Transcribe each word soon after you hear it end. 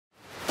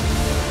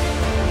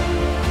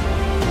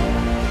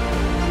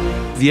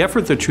The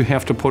effort that you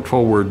have to put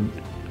forward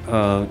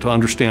to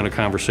understand a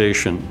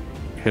conversation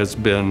has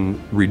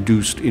been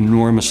reduced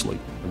enormously.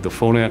 The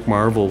Phonak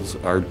Marvels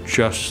are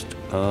just,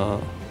 I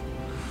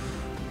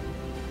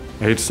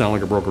hate to sound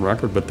like a broken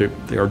record, but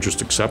they are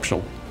just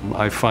exceptional.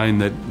 I find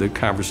that the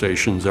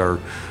conversations are,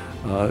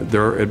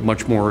 they're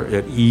much more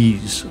at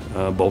ease,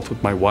 both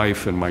with my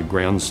wife and my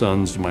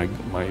grandsons, my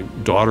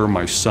daughter,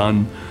 my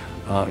son,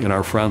 and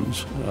our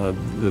friends.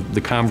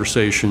 The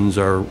conversations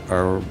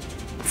are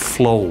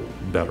flow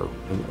better.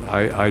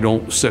 I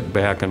don't sit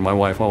back, and my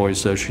wife always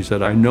says, she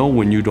said, I know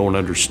when you don't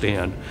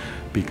understand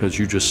because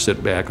you just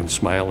sit back and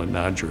smile and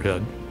nod your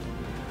head.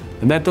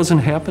 And that doesn't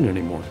happen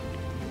anymore.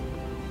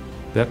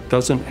 That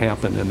doesn't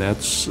happen, and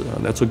that's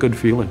a good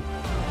feeling.